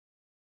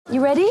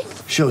You ready?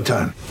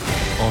 Showtime.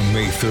 On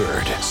May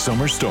 3rd,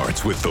 summer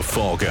starts with The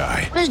Fall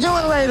Guy. Let's do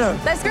it later.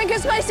 Let's drink a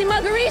spicy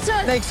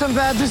margarita. Make some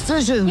bad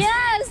decisions.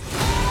 Yes.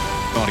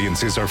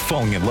 Audiences are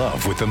falling in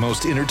love with the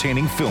most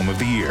entertaining film of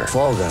the year.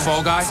 Fall Guy.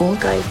 Fall Guy? Fall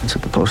Guy. That's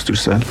what the poster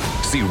said.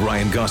 See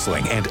Ryan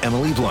Gosling and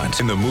Emily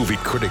Blunt in the movie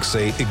critics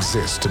say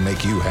exists to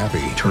make you happy.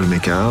 Trying to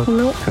make it out?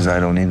 Nope. Because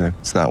I don't either.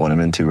 It's not what I'm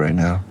into right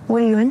now.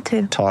 What are you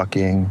into?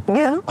 Talking.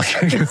 Yeah.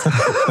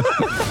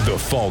 The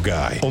Fall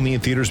Guy. Only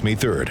in theaters May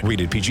 3rd.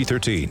 Rated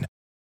PG-13.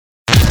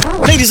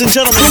 Ladies and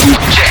gentlemen,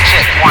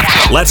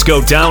 let's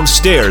go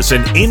downstairs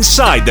and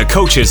inside the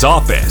coach's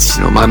office.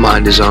 You know, my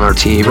mind is on our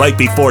team. Right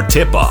before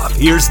tip-off,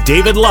 here's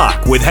David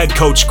Locke with head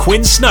coach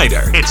Quinn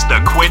Snyder. It's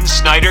the Quinn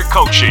Snyder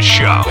Coaches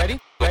Show.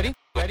 Ready?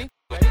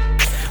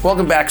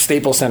 Welcome back,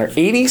 Staples Center.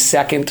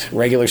 82nd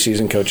regular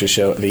season coaches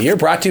show of the year,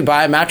 brought to you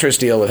by Mattress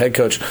Deal with head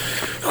coach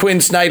Quinn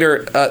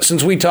Snyder.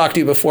 Since we talked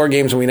to you before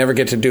games and we never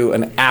get to do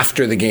an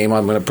after the game,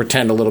 I'm going to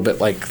pretend a little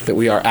bit like that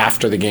we are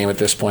after the game at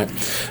this point.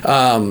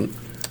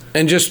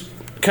 And just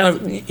kind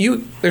of,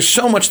 there's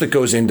so much that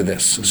goes into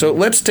this. So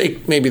let's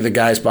take maybe the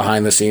guys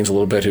behind the scenes a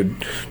little bit who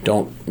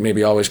don't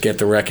maybe always get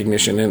the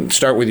recognition, and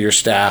start with your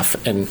staff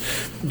and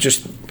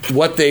just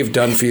what they've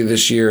done for you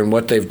this year and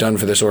what they've done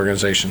for this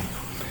organization.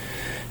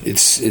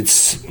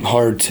 It's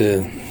hard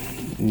to,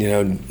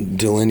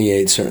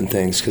 delineate certain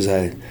things because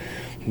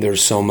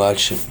there's so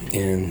much,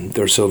 and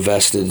they're so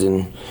vested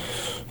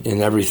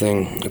in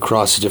everything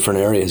across different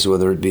areas,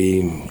 whether it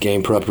be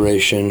game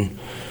preparation.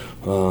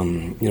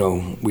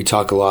 We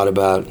talk a lot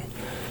about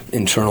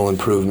internal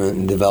improvement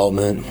and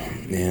development,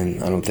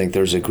 and I don't think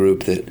there's a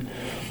group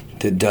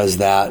that does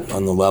that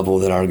on the level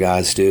that our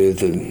guys do.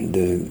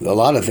 A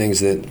lot of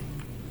things that,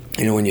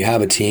 when you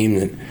have a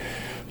team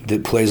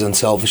that plays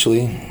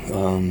unselfishly,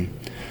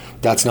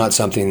 that's not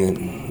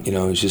something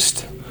that,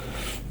 just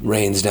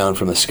rains down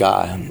from the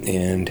sky.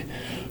 And,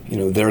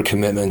 their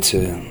commitment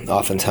to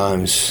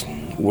oftentimes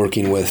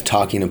working with,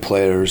 talking to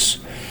players,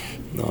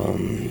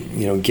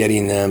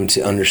 getting them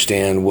to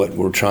understand what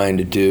we're trying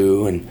to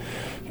do, and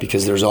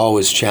because there's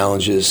always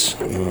challenges.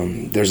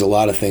 There's a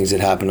lot of things that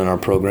happen in our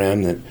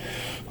program that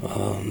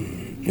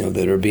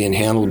that are being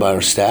handled by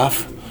our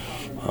staff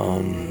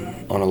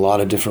on a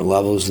lot of different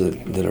levels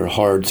that are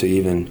hard to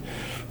even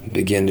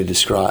begin to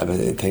describe.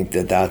 I think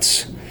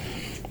that's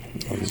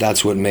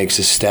what makes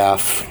a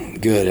staff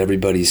good.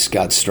 Everybody's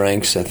got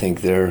strengths. I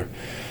think they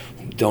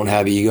don't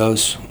have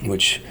egos,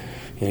 which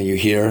you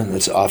hear.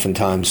 That's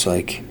oftentimes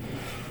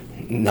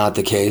not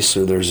the case,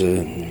 or there's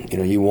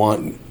you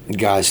want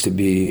guys to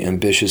be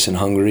ambitious and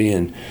hungry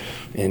and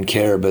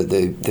care, but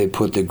they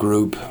put the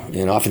group,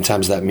 and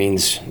oftentimes that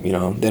means they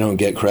don't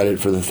get credit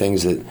for the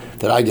things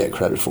that I get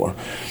credit for,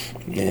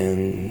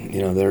 and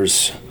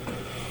there's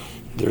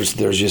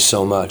just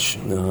so much.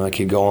 I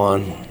could go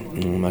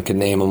on, I could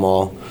name them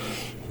all,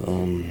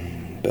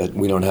 but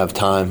we don't have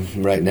time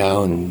right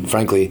now, and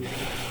frankly,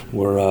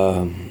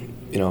 we're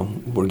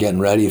getting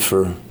ready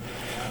for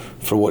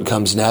what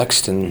comes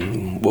next,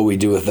 and what we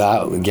do with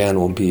that, again,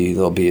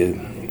 there'll be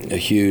a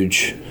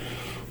huge,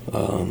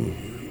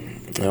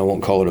 I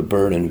won't call it a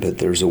burden, but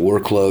there's a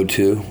workload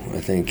too.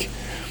 I think,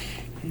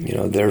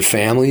 their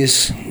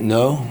families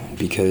know,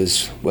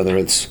 because whether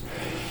it's,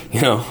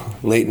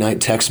 late night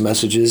text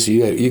messages,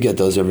 you get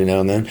those every now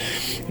and then.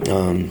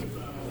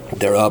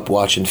 They're up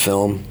watching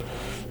film.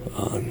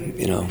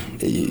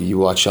 You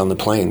watch on the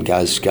plane,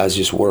 guys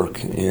just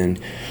work, and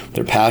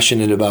they're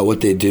passionate about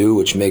what they do,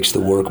 which makes the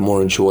work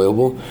more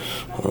enjoyable.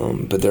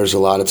 But there's a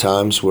lot of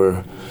times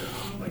where,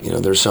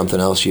 there's something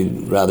else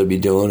you'd rather be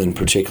doing, and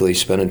particularly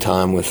spending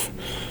time with,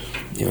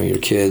 your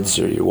kids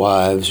or your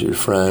wives or your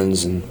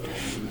friends. And,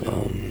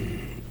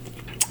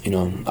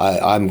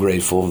 I'm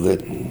grateful that,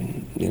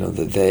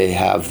 that they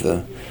have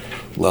the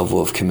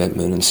level of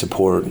commitment and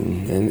support,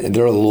 and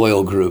they're a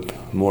loyal group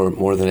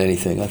more than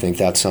anything. I think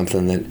that's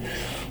something that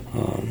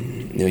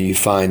you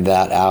find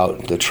that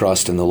out. The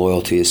trust and the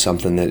loyalty is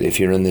something that, if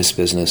you're in this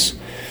business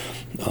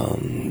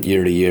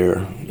year to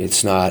year,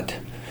 it's not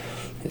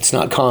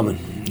common.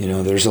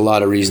 There's a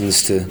lot of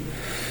reasons to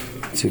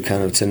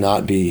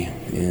not be,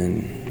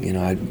 and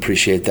I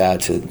appreciate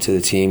that to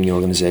the team, the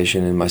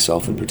organization, and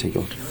myself in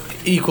particular.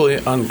 Equally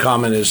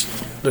uncommon is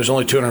there's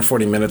only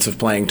 240 minutes of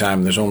playing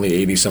time. There's only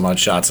 80 some odd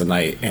shots a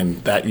night,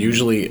 and that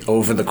usually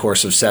over the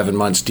course of 7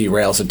 months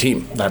derails a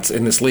team. That's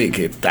in this league.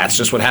 That's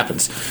just what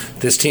happens.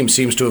 This team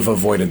seems to have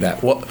avoided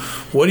that.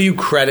 What do you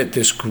credit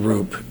this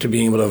group to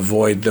being able to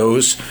avoid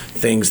those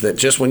things that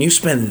just when you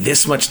spend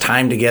this much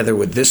time together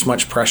with this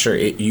much pressure,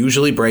 it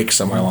usually breaks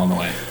somewhere along the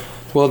way?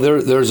 Well,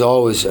 there's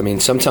always,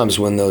 sometimes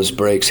when those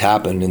breaks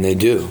happen, and they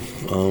do,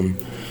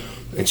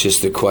 it's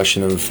just a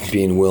question of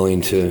being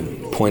willing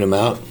to point them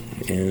out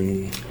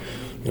and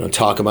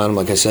talk about them.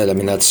 Like I said,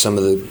 that's some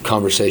of the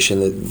conversation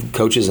that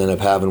coaches end up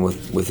having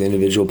with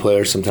individual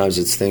players. Sometimes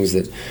it's things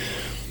that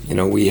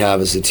we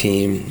have as a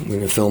team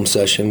in a film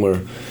session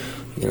where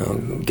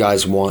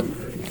guys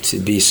want to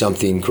be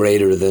something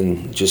greater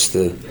than just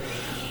the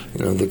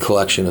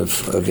collection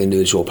of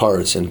individual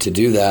parts, and to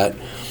do that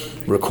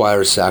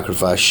requires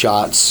sacrifice.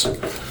 Shots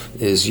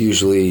is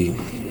usually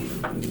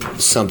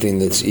something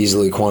that's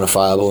easily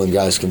quantifiable and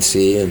guys can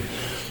see, and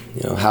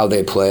how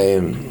they play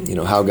and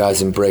how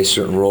guys embrace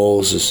certain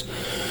roles is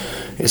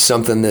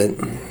something that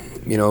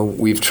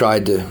we've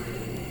tried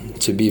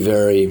to be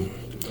very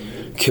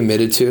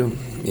committed to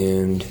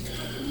and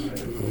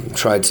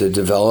tried to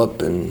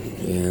develop and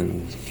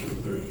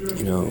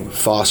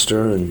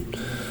foster, and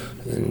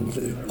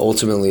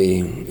ultimately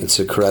it's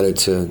a credit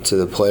to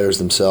the players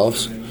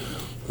themselves,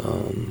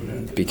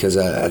 because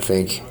I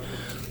think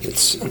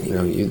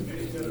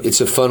it's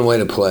a fun way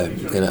to play,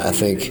 and I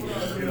think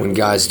when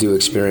guys do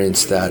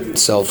experience that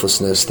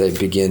selflessness, they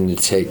begin to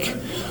take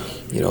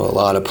a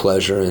lot of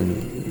pleasure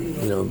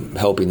in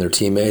helping their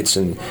teammates,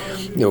 and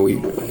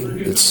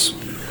it's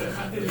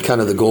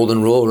kind of the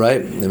golden rule,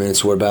 right? I mean,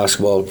 it's where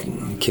basketball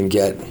can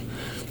get,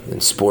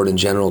 and sport in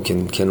general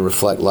can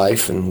reflect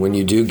life, and when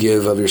you do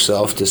give of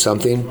yourself to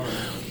something,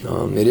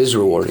 it is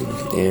rewarding.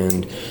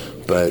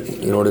 But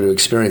in order to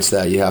experience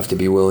that, you have to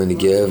be willing to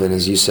give, and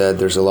as you said,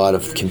 there's a lot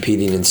of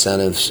competing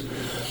incentives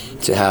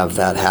to have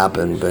that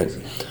happen, but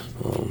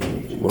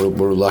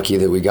we're lucky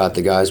that we got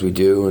the guys we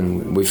do,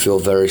 and we feel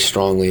very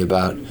strongly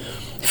about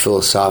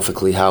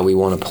philosophically how we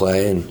want to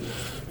play,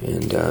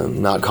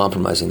 and not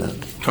compromising that.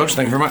 Coach,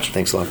 thank you very much.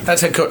 Thanks a lot.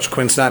 That's head coach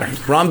Quinn Snyder.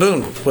 Ron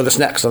Boone with us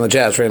next on the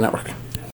Jazz Radio Network.